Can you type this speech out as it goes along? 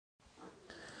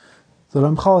So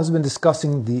Ramchal has been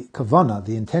discussing the kavana,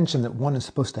 the intention that one is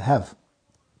supposed to have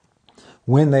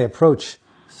when they approach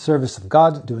service of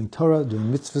God, doing Torah, doing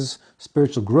mitzvahs,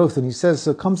 spiritual growth. And he says,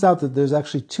 so it comes out that there's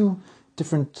actually two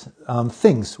different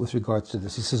things with regards to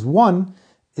this. He says one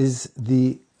is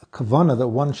the kavana that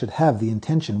one should have, the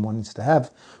intention one needs to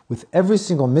have with every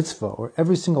single mitzvah or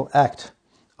every single act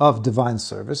of divine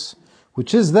service,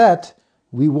 which is that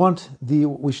we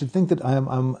should think that I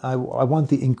want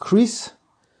the increase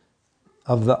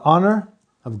of the honor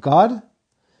of God,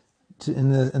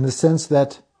 in the sense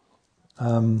that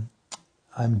I'm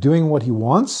doing what He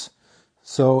wants.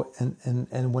 So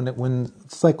and when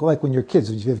it's like when you're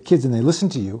kids, if you have kids and they listen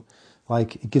to you,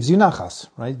 like it gives you nachas,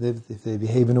 right? If they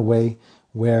behave in a way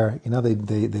where they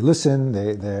listen,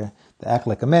 they act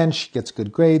like a mensch, gets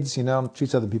good grades,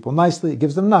 treats other people nicely, it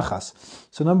gives them nachas.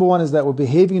 So number one is that we're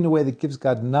behaving in a way that gives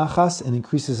God nachas and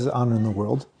increases His honor in the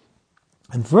world.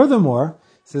 And furthermore,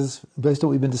 says, based on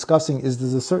what we've been discussing, is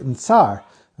there's a certain tsar,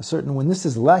 when this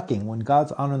is lacking, when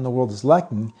God's honor in the world is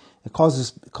lacking, it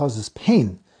causes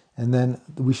pain. And then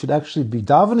we should actually be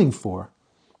davening for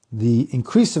the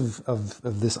increase of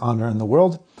this honor in the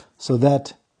world, so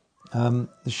that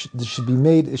it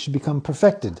should become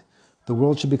perfected. The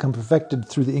world should become perfected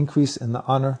through the increase in the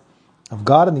honor of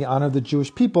God and the honor of the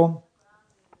Jewish people,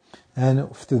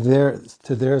 and to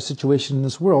their situation in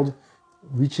this world,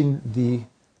 reaching the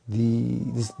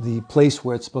place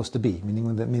where it's supposed to be,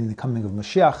 meaning the coming of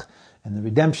Mashiach and the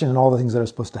redemption and all the things that are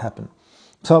supposed to happen.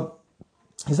 So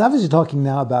he's obviously talking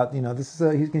now about, he's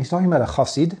talking about a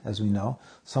chassid, as we know,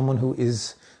 someone who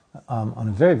is on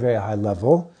a very, very high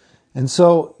level. And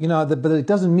so, but it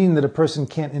doesn't mean that a person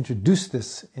can't introduce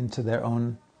this into their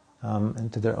own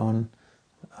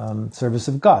service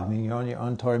of God. Meaning your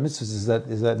own Torah mitzvahs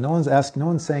is that no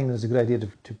one's saying there's a good idea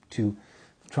to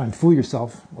try and fool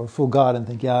yourself or fool God and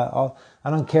think, I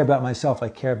don't care about myself. I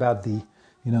care about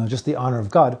just the honor of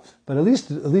God. But at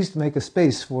least make a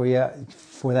space for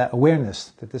that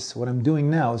awareness that what I'm doing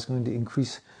now is going to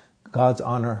increase God's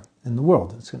honor in the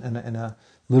world. It's in a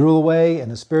literal way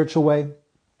and a spiritual way.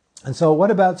 And so, what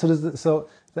about? Does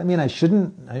that mean I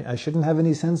shouldn't have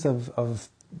any sense of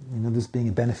this being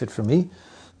a benefit for me?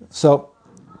 So,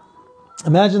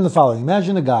 imagine the following: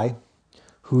 imagine a guy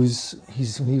he was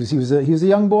a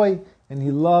young boy, and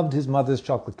he loved his mother's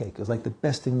chocolate cake. It was like the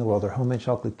best thing in the world. Her homemade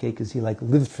chocolate cake, he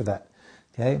lived for that.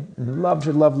 Okay, and he loved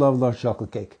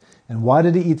chocolate cake. And why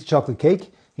did he eat the chocolate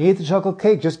cake? He ate the chocolate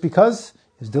cake just because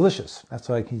it's delicious. That's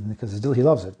why, because he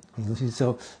loves it.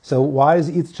 So why does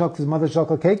he eat his mother's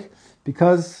chocolate cake?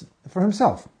 Because for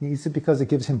himself. He eats it because it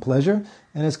gives him pleasure,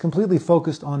 and is completely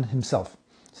focused on himself.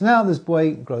 So now this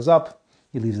boy grows up.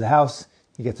 He leaves the house.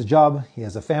 He gets a job. He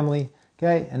has a family.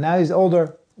 Okay, and now he's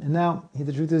older, and now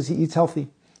the truth is he eats healthy.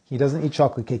 He doesn't eat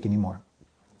chocolate cake anymore,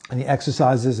 and he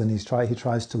exercises, and he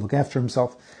tries to look after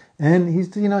himself, and he's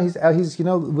with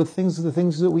the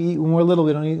things that we eat when we're little,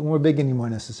 we don't eat when we're big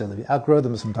anymore necessarily. We outgrow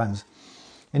them sometimes,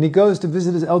 and he goes to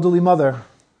visit his elderly mother,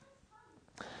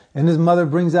 and his mother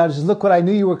brings out, she says, "Look what I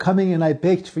knew you were coming, and I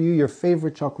baked for you your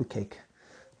favorite chocolate cake.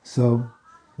 So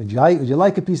would you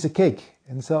like a piece of cake?"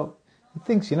 And so he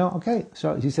thinks, okay.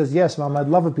 So he says, "Yes, Mom, I'd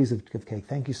love a piece of cake.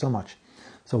 Thank you so much."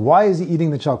 So why is he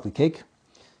eating the chocolate cake?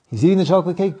 He's eating the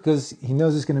chocolate cake because he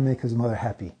knows it's going to make his mother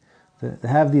happy. To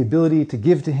have the ability to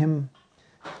give to him,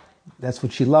 that's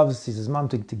what she loves. He says, "Mom,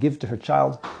 to give to her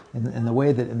child in the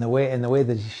way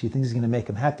that she thinks is going to make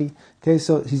him happy." Okay,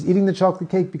 so he's eating the chocolate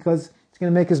cake because it's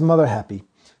going to make his mother happy.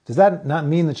 Does that not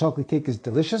mean the chocolate cake is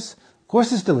delicious? Of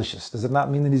course it's delicious. Does it not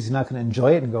mean that he's not going to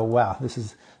enjoy it and go, "Wow, this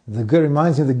is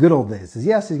reminds me of the good old days"? He says,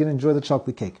 yes, he's going to enjoy the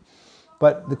chocolate cake.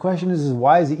 But the question is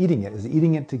why is he eating it? Is he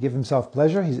eating it to give himself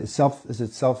pleasure? Is it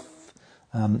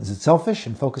selfish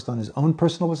and focused on his own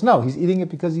personal wishes? No, he's eating it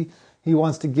because he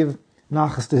wants to give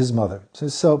nachas to his mother.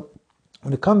 So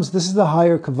when it comes, this is the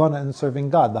higher kavana in serving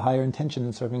God, the higher intention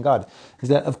in serving God, is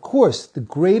that, of course, the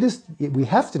greatest, we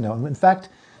have to know, in fact,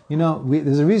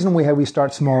 there's a reason we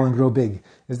start small and grow big,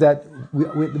 is that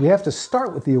we have to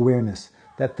start with the awareness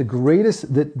that the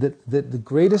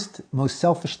greatest, most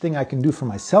selfish thing I can do for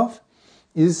myself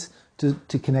is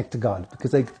to connect to God,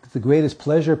 because the greatest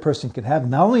pleasure a person can have,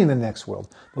 not only in the next world,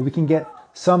 but we can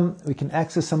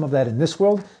access some of that in this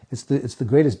world. It's the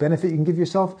greatest benefit you can give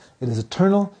yourself. It is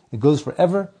eternal. It goes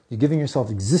forever. You're giving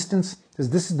yourself existence.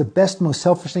 This is the best, most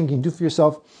selfish thing you can do for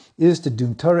yourself, is to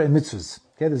do Torah and mitzvahs.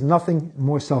 Okay, there's nothing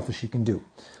more selfish you can do,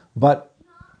 but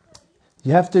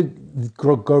you have to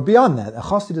go beyond that. A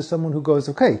chassid is someone who goes,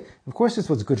 okay, of course it's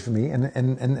what's good for me, and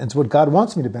it's what God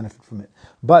wants me to benefit from it.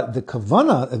 But the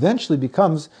kavana eventually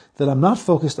becomes that I'm not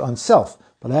focused on self,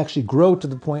 but I actually grow to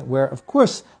the point where, of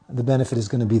course, the benefit is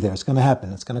going to be there. It's going to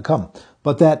happen. It's going to come.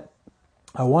 But that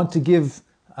I want to give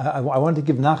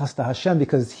nachas to Hashem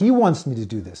because He wants me to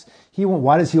do this.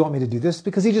 Why does He want me to do this?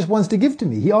 Because He just wants to give to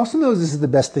me. He also knows this is the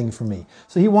best thing for me.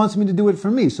 So He wants me to do it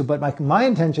for me. But my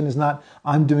intention is not,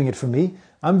 I'm doing it for me.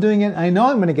 I'm doing it, I know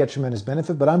I'm going to get tremendous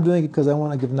benefit, but I'm doing it because I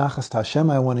want to give nachas to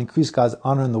Hashem. I want to increase God's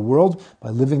honor in the world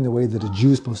by living the way that a Jew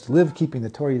is supposed to live, keeping the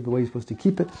Torah the way he's supposed to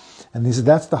keep it. And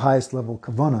that's the highest level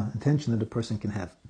kavanah, intention that a person can have.